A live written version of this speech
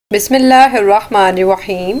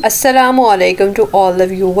Bismillahirrahmanirrahim. Assalamu alaikum to all the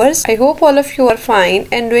viewers. I hope all of you are fine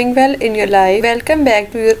and doing well in your life. Welcome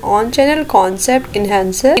back to your own channel Concept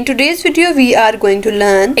Enhancer. In today's video we are going to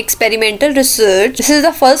learn experimental research. This is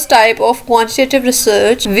the first type of quantitative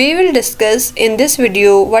research. We will discuss in this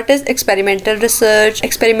video what is experimental research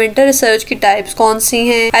की types कौन सी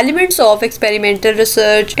हैं, elements of experimental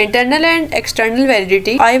research, internal and external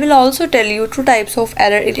validity. I will also tell you two types of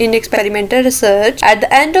error in experimental research. At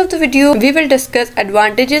the end of the video, we will discuss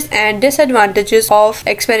advantages and disadvantages of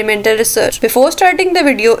experimental research. Before starting the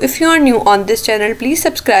video, if you are new on this channel, please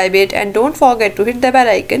subscribe it and don't forget to hit the bell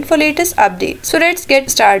icon for latest updates. So let's get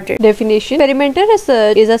started. Definition: experimental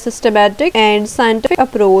research is a systematic and scientific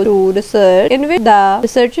approach to research in which the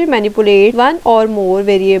researcher manipulates one or more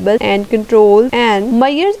variables and controls and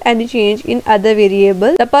measures any change in other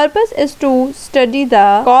variables. The purpose is to study the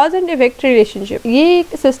cause and effect relationship. ये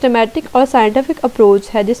एक systematic और scientific approach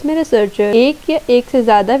है जिसमें researcher एक या एक से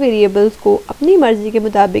ज्यादा वेरिएबल्स को अपनी मर्जी के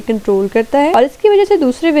मुताबिक कंट्रोल करता है और इसकी वजह से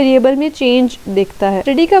दूसरे वेरिएबल में चेंज देखता है।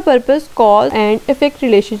 स्टडी का purpose cause and effect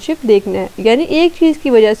relationship देखना है, यानी एक चीज की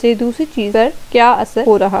वजह से दूसरी चीज पर क्या असर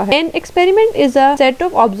हो रहा है। An experiment is a set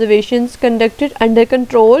of observations conducted under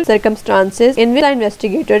control circumstances in which the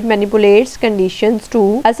investigator manipulates conditions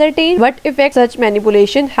to ascertain what effect such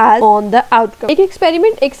manipulation has on the outcome. एक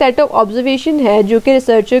एक्सपेरिमेंट एक सेट ऑफ ऑब्जर्वेशन है जो कि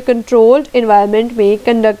researcher controlled environment में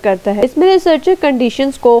conduct करता है। इसमें researcher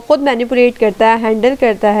conditions को खुद मैनिपुलेट करता है, हैंडल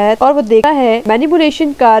करता है और वो देखता है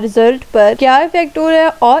मैनिपुलेशन का रिजल्ट पर क्या इफेक्ट हो रहा है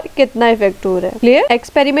और कितना इफेक्ट हो रहा है। Clear?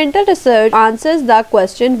 Experimental research answers the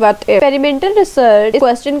question what if. Experimental research इस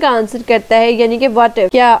क्वेश्चन का आंसर करता है, यानी कि व्हाट इफ,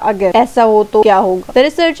 क्या अगर ऐसा हो तो क्या होगा। The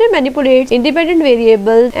researcher manipulates independent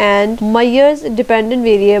variables and measures dependent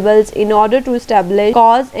variables in order to establish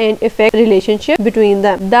cause and effect relationship between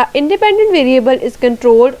them. The independent variable is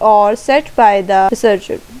controlled or set by the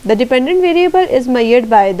researcher. The dependent variable is measured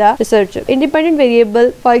by the researcher. Independent variable,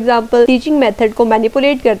 for example, teaching method को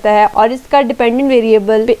manipulate करता है और इसका dependent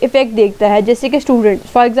variable पे effect देखता है, जैसे कि student.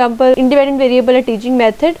 For example, independent variable है teaching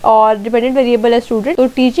method और dependent variable है student. तो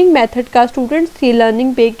teaching method का students की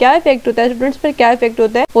learning पे क्या effect होता है, students पर क्या effect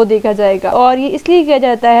होता है, वो देखा जाएगा। और ये इसलिए किया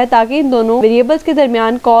जाता है ताकि इन दोनों variables के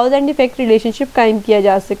दरमियान cause and effect relationship कायम किया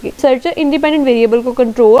जा सके। Researcher independent variable को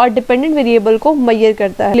control और dependent variable को measure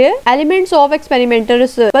करता है। Clear? Elements of experimental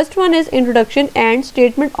research. First one is introduction and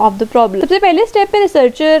statement of the problem. सबसे पहले स्टेप पे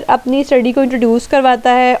रिसर्चर अपनी स्टडी को इंट्रोड्यूस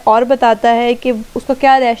करवाता है और बताता है कि उसका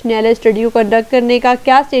क्या रैशनल है स्टडी को कंडक्ट करने का,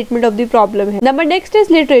 क्या स्टेटमेंट ऑफ द प्रॉब्लम है। Number next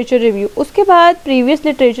is literature review. उसके बाद प्रीवियस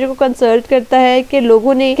लिटरेचर को कंसल्ट करता है कि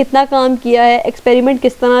लोगों ने कितना काम किया है, एक्सपेरिमेंट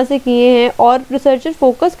किस तरह से किए हैं, और रिसर्चर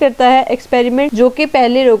फोकस करता है एक्सपेरिमेंट जो कि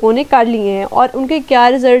पहले लोगों ने कर लिए हैं और उनके क्या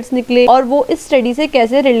रिजल्ट्स निकले और वो इस स्टडी से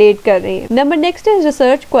कैसे रिलेट कर रहे हैं। Number next is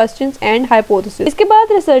research questions and hypothesis. इसके बाद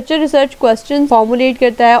रिसर्चर रिसर्च क्वेश्चन फॉर्मुलेट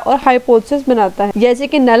करता है और हाइपोथेसिस बनाता है, जैसे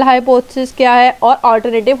कि नल हाइपोथेसिस क्या है और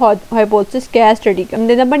अल्टरनेटिव हाइपोथेसिस क्या है स्टडी का।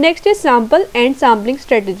 Number next is sample and sampling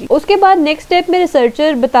strategy. उसके बाद नेक्स्ट स्टेप में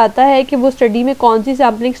रिसर्चर बताता है कि वो स्टडी में कौन सी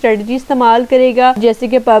सैम्पलिंग स्ट्रेटजी इस्तेमाल करेगा, जैसे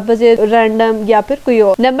कि पर्पस इज रैंडम या फिर कोई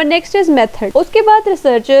और। Number next is method. उसके बाद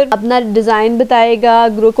रिसर्चर अपना डिजाइन बताएगा,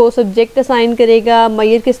 ग्रुप को सब्जेक्ट असाइन करेगा,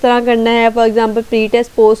 मेजर किस तरह करना है, for example pre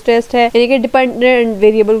test post test है, यानी कि डिपेंडेंट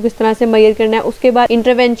वेरिएबल को किस तरह से मेजर करना है। उसके बाद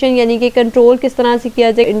इंटरवेंशन यानी कि कंट्रोल किस तरह से किया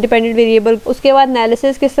जाएगा इंडिपेंडेंट वेरिएबल। उसके बाद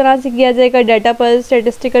एनालिसिस किस तरह से किया जाएगा डाटा पर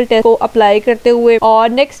स्टैटिस्टिकल टेस्ट को अप्लाई करते हुए, और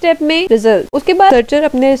नेक्स्ट स्टेप में रिजल्ट। उसके बाद रिसर्चर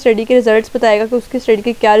अपने स्टडी के रिजल्ट्स बताएगा कि उसकी स्टडी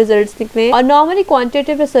के क्या रिजल्ट्स निकले, और नॉर्मली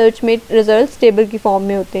क्वांटिटेटिव रिसर्च में रिजल्ट्स टेबल की फॉर्म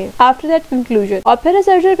में होते हैं। आफ्टर दैट कंक्लूजन, और फिर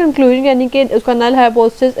रिसर्चर कंक्लूजन यानी कि उसका नल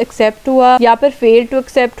हाइपोथेसिस एक्सेप्ट हुआ या फिर फेल टू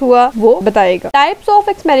एक्सेप्ट हुआ वो बताएगा। Types of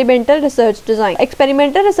experimental research design.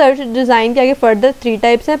 Experimental research design के आगे फर्दर 3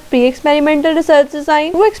 टाइप्स हैं: pre experimental research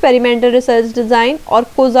design, true experimental research design और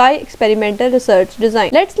quasi experimental research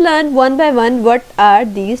design. Let's learn one by one what are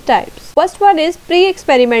these types. First one is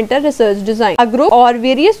pre-experimental research design. A group or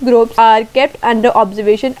various groups are kept under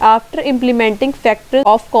observation after implementing factors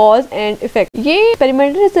of cause and effect. ये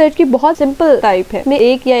experimental research की बहुत simple type है। में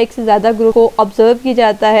एक या एक से ज्यादा ग्रुप को ऑब्जर्व किया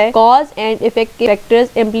जाता है cause and effect के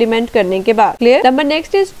factors implement करने के बाद। Clear? Number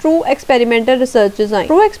next is true experimental research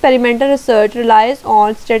design. True experimental research relies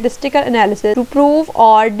on statistical analysis to prove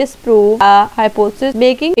or disprove a hypothesis,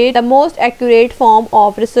 making it the most accurate form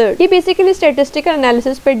of research. ये basically statistical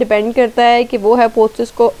analysis पे depend करता है कि वो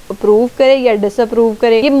hypothesis को approve करे या disapprove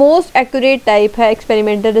करे। ये मोस्ट एक्यूरेट टाइप है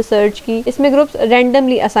एक्सपेरिमेंटल रिसर्च की। इसमें ग्रुप्स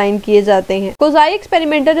रैंडमली असाइन किए जाते हैं। Quasi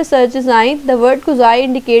experimental research design, the word quasi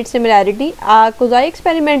indicates similarity. Quasi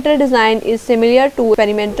experimental design is similar to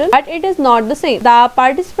experimental, but it is not the same. The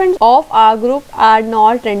participants of our group are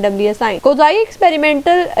not randomly assigned. Quasi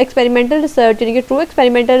experimental research यानी कि true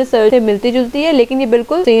experimental research से मिलती जुलती है, लेकिन ये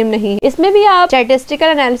बिल्कुल same नहीं है। इसमें भी आप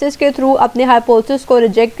statistical analysis के थ्रू अपने hypothesis को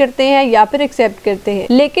रिजेक्ट करते हैं या फिर एक्सेप्ट करते हैं,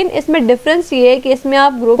 लेकिन इसमें डिफरेंस ये है कि इसमें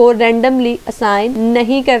आप ग्रुप को रैंडमली असाइन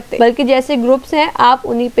नहीं करते, बल्कि जैसे ग्रुप्स हैं आप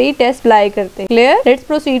उन्हीं पे ही टेस्ट अप्लाई करते हैं। Clear? Let's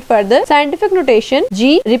proceed further. Scientific notation, G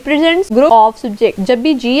represents group of subject। जब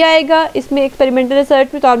भी G आएगा इसमें एक्सपेरिमेंटल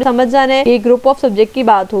रिसर्च में तो आपने समझ जाना है ये ग्रुप ऑफ सब्जेक्ट की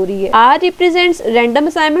बात हो रही है। R represents random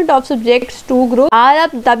assignment of subjects to group। R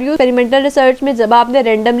आप W एक्सपेरिमेंटल रिसर्च में जब आपने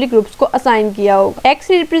रैंडमली ग्रुप्स को असाइन किया होगा।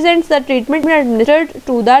 X represents the treatment administered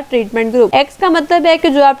to the treatment group। X का मतलब है कि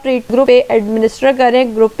जो आप ग्रुप पे एडमिनिस्टर कर रहे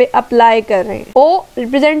हैं, ग्रुप पे अप्लाई कर रहे हैं। O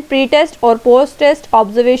represent प्री टेस्ट और post test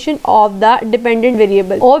observation of the dependent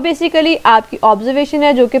variable. O basically आपकी ऑब्जर्वेशन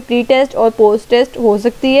है जो कि प्री टेस्ट और पोस्ट टेस्ट हो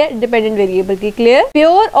सकती है डिपेंडेंट वेरिएबल की। क्लियर?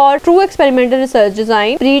 प्योर और true experimental research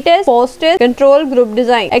design, pre test, post test, control group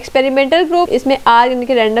design. Experimental group इसमें R यानी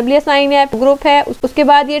कि रैंडमली असाइन है ग्रुप है, उसके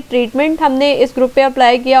बाद ये ट्रीटमेंट हमने इस ग्रुप पे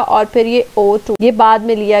अप्लाई किया और फिर ये O2 ये बाद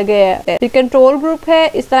में लिया गया है। फिर कंट्रोल ग्रुप है,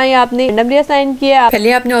 इस तरह आपने रैंडमली असाइन किया,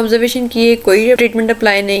 पहले आपने ऑब्जर्वेशन किए, कोई ट्रीटमेंट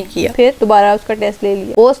अप्लाई नहीं किया, फिर दोबारा उसका टेस्ट ले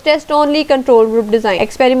लिया। Post test only control group design.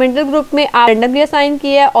 Experimental group में आप रैंडमली असाइन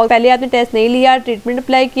किया और पहले आपने टेस्ट नहीं लिया, ट्रीटमेंट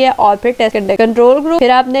अप्लाई किया और फिर टेस्ट कंडक्ट। कंट्रोल ग्रुप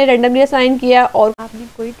फिर आपने रैंडमली असाइन किया और आपने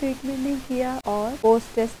कोई ट्रीटमेंट नहीं किया और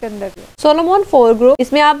पोस्ट टेस्ट कंडक्ट किया। सोलोमन 4 ग्रुप,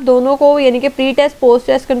 इसमें आप दोनों को यानी कि pre test, post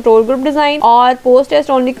test, control group design और post test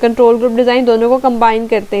only control group design दोनों को कंबाइन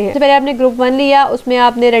करते हैं। पहले आपने ग्रुप 1 लिया, उसमें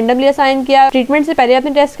आपने रैंडमली असाइन किया, ट्रीटमेंट से पहले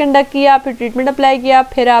आपने टेस्ट कंडक्ट किया, फिर ट्रीटमेंट अप्लाई किया,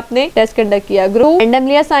 फिर आपने टेस्ट कंडक्ट किया। ग्रुप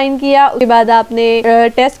रैंडमली असाइन किया, उसके बाद आपने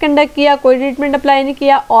टेस्ट कंडक्ट किया, कोई ट्रीटमेंट अप्लाई नहीं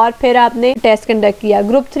किया और फिर आपने टेस्ट कंडक्ट किया।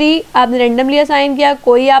 ग्रुप 3 आपने रैंडमली असाइन किया,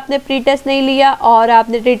 कोई आपने प्री टेस्ट नहीं लिया और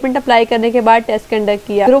आपने ट्रीटमेंट अप्लाई करने के बाद टेस्ट कंडक्ट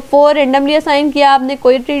किया। ग्रुप 4 रैंडमली असाइन किया, आपने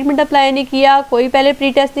कोई ट्रीटमेंट अप्लाई नहीं किया, कोई पहले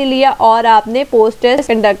प्री टेस्ट नहीं लिया और आपने पोस्ट टेस्ट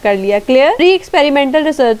कंडक्ट कर लिया। Clear? Pre experimental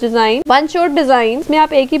research design, one shot design, इसमें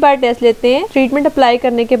आप एक ही बार टेस्ट लेते हैं ट्रीटमेंट अप्लाई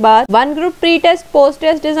करने के बाद। One group pre test, post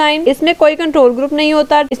test design, इसमें कोई कंट्रोल ग्रुप नहीं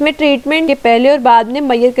होता, इसमें ट्रीटमेंट के पहले और बाद में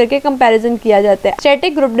मेजर करके कंपैरिजन किया जाता है।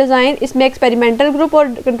 स्टैटिक ग्रुप डिजाइन, इसमें एक्सपेरिमेंटल ग्रुप और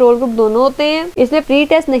कंट्रोल ग्रुप दोनों होते हैं, इसमें प्री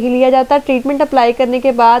टेस्ट नहीं लिया जाता, ट्रीटमेंट अप्लाई करने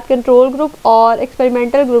के बाद कंट्रोल ग्रुप और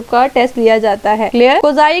एक्सपेरिमेंटल ग्रुप का टेस्ट लिया जाता है। Clear?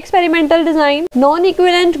 Quasi experimental design, non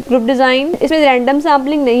equivalent group design, इसमें रैंडम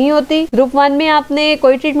सैम्पलिंग नहीं होती। ग्रुप 1 में आपने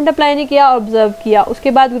कोई ट्रीटमेंट अप्लाई नहीं किया, ऑब्जर्व किया,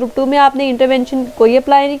 उसके बाद ग्रुप 2 में आपने इंटरवेंशन कोई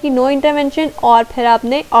अप्लाई नहीं की, नो इंटरवेंशन, और फिर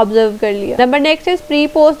आपने ऑब्जर्व कर लिया। नंबर नेक्स्ट है प्री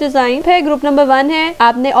पोस्ट डिजाइन, फिर ग्रुप नंबर 1 है,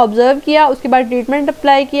 आपने ऑब्जर्व किया, उसके बाद ट्रीटमेंट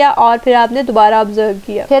अप्लाई किया और फिर आपने दोबारा ऑब्जर्व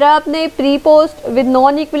किया। फिर आपने pre post with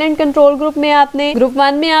non equivalent control group में आपने ग्रुप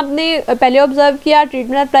 1 में आपने पहले ऑब्जर्व किया,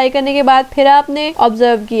 ट्रीटमेंट अप्लाई करने के बाद फिर आपने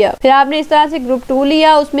ऑब्जर्व किया, फिर आपने इस तरह से ग्रुप 2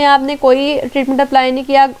 लिया, उसमें आपने कोई ट्रीटमेंट अप्लाई नहीं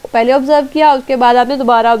किया, पहले ऑब्जर्व किया, उसके बाद आपने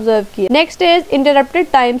दोबारा ऑब्जर्व किया। Next is interrupted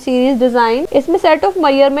time series design, इसमें सेट ऑफ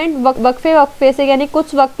मेजरमेंट वक्फे से यानी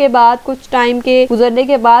कुछ वक्त के बाद, कुछ टाइम के गुजरने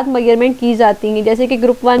के बाद मेजरमेंट की जाती है। जैसे कि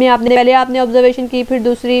ग्रुप 1 में आपने पहले आपने ऑब्जर्वेशन की, फिर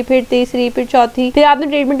दूसरी, फिर तीसरी, फिर चौथी, फिर आपने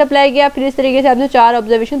ट्रीटमेंट अप्लाई किया, फिर इस तरीके से आपने 4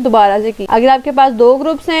 ऑब्जर्वेशन दोबारा से की। अगर आपके पास 2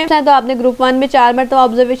 ग्रुप्स हैं तो आपने ग्रुप 1 में 4 मरतबा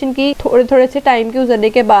ऑब्जर्वेशन की, थोड़े से टाइम के गुजरने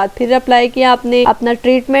के बाद फिर अप्लाई किया आपने अपना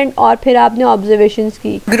ट्रीटमेंट और फिर आपने ऑब्जर्वेशन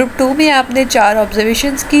की। ग्रुप 2 में आपने 4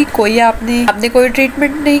 ऑब्जर्वेशन की, कोई आपने कोई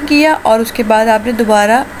ट्रीटमेंट नहीं किया और उसके बाद आपने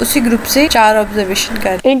दोबारा उसी ग्रुप से 4 ऑब्जर्वेशन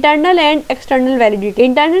कर। Internal and external validity,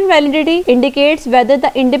 internal validity indicates whether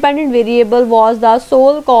the independent variable was the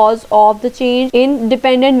soul cause of the change in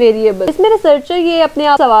dependent variable. इसमें रिसर्चर ये अपने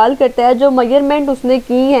आप सवाल करता है जो मेजरमेंट उसने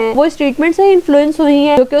की है वो इस ट्रीटमेंट से इन्फ्लुएंस हुई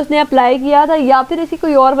है जो कि उसने अप्लाई किया था, या फिर इसकी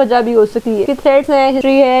कोई और वजह भी हो सकती है, थ्रेड्स है,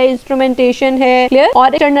 हिस्ट्री है, इंस्ट्रूमेंटेशन है। क्लियर? और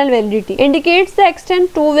external validity indicates the extent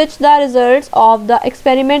to which the results of the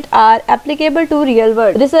experiment are applicable to real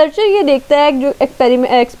world. Researcher ये देखता है जो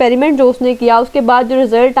एक्सपेरिमेंट जो उसने किया उसके बाद जो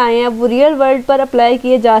रिजल्ट आए हैं वो रियल वर्ल्ड पर अप्लाई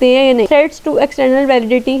किए जाते हैं या नहीं। थ्रेड्स टू एक्सटर्नल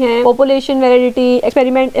वैलिडिटी हैं population validity,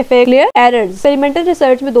 experiment effect. Clear? Errors, experimental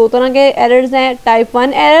research में 2 तरह के एरर्स हैं, टाइप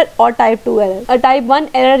 1 एरर और टाइप 2 एरर। टाइप 1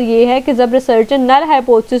 एरर ये है कि जब रिसर्चर नल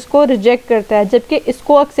हाइपोथेसिस को रिजेक्ट करता है जबकि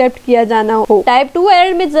इसको एक्सेप्ट किया जाना हो। टाइप 2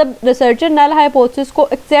 एरर में जब रिसर्चर नल हाइपोथेसिस को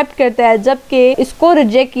एक्सेप्ट करता है जबकि इसको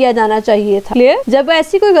रिजेक्ट किया जाना चाहिए था। क्लियर? जब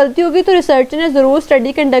ऐसी कोई गलती होगी तो रिसर्चर ने जरूर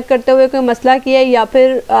स्टडी कंडक्ट करते हुए कोई मसला किया या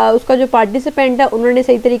फिर उसका जो पार्टिसिपेंट है उन्होंने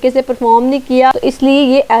सही तरीके से परफॉर्म नहीं किया, तो इसलिए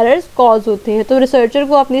ये एरर्स कॉज होते हैं। तो रिसर्चर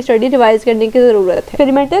को अपनी स्टडी रिवाइज करने की जरूरत है।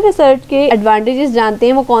 एक्सपेरिमेंटल रिसर्च के एडवांटेजेस एनालिसिस जानते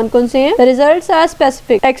हैं वो कौन कौन से हैं। Results are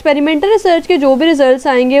specific, experimental research के जो भी रिजल्ट्स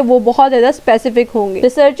आएंगे वो बहुत ज्यादा स्पेसिफिक होंगे।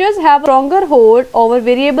 Researchers have stronger hold over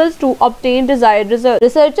variables to obtain desired result,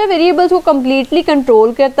 researcher variables को कम्प्लीटली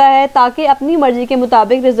कंट्रोल करता है ताकि अपनी मर्जी के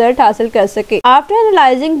मुताबिक रिजल्ट हासिल कर सके। After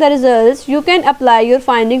analysing the results you can apply your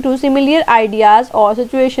finding to similar ideas और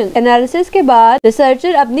सिचुएशंस, एनालिसिस के बाद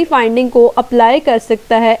रिसर्चर अपनी फाइंडिंग को अप्लाई कर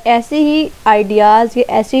सकता है ऐसे ही आइडियाज या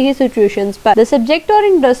ऐसी ही सिचुएशंस पर। द सब्जेक्ट और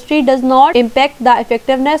industry does not impact the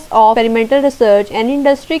effectiveness of experimental research and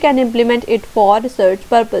industry can implement it for research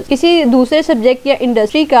purpose, किसी दूसरे सब्जेक्ट या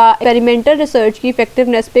इंडस्ट्री का एक्सपेरिमेंटल रिसर्च की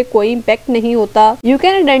इफेक्टिवनेस पे कोई इम्पैक्ट नहीं होता। You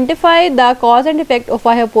can identify the cause and effect of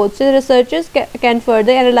a hypothesis, researchers can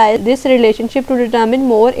further analyse this relationship to determine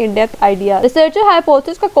more in depth idea, researcher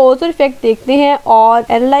hypothesis का कॉज और effect देखते हैं और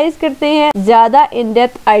एनालाइज करते हैं ज्यादा इन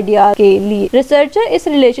डेप्थ आइडिया के लिए। रिसर्चर इस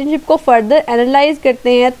रिलेशनशिप को फर्दर एनालाइज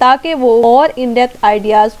करते हैं ताकि वो और इन डेप्थ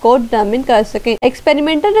आइडियाज को डिटरमिन कर सकें।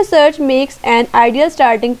 Experimental research makes an ideal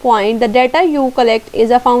starting point, the data you collect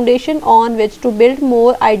is a foundation on which to build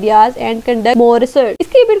more ideas and conduct more research.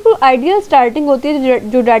 इसकी बिल्कुल आइडियल स्टार्टिंग होती है,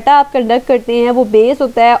 जो डाटा आप conduct करते हैं वो बेस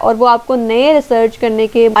होता है और वो आपको नए रिसर्च करने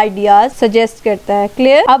के आइडियाज सजेस्ट करता है।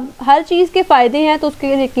 क्लियर? अब हर चीज के फायदे हैं तो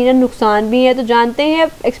उसके यकीनन नुकसान भी है, तो जानते हैं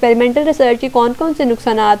एक्सपेरिमेंटल रिसर्च के कौन कौन से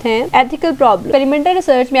नुकसान हैं। एथिकल प्रॉब्लम, एक्सपेरिमेंटल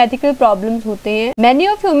रिसर्च में एथिकल प्रॉब्लम्स होते हैं। Many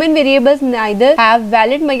of human variables neither have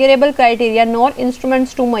valid measurable criteria nor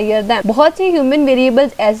instruments to major them, बहुत सी ह्यूमन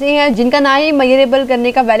वेरिएबल्स ऐसे हैं जिनका ना ही मेजरेबल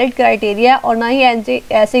करने का वैलिड क्राइटेरिया और ना ही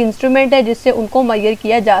ऐसे इंस्ट्रूमेंट है जिससे उनको मेजर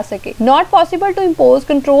किया जा सके। Not possible to impose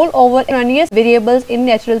control over एररोनियस variables in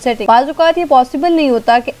natural setting, बाज़ औक़ात ये पॉसिबल नहीं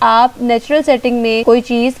होता कि आप नेचुरल सेटिंग में कोई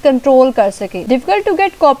चीज कंट्रोल कर सके। Difficult to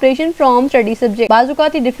get cooperation from study subject, बाज़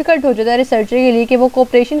औक़ात ये डिफिकल्ट हो जाता है रिसर्चर के लिए कि वो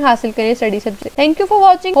कोऑपरेशन हासिल करें study subject. Thank you for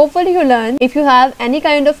watching, hopefully you learn. If you have any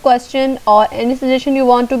kind of question और any suggestion you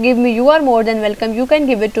want to give me, you are more than welcome. You can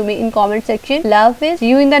give it to me in comment section. Love is,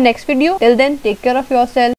 see you in the next video. Till then, take care of yourself.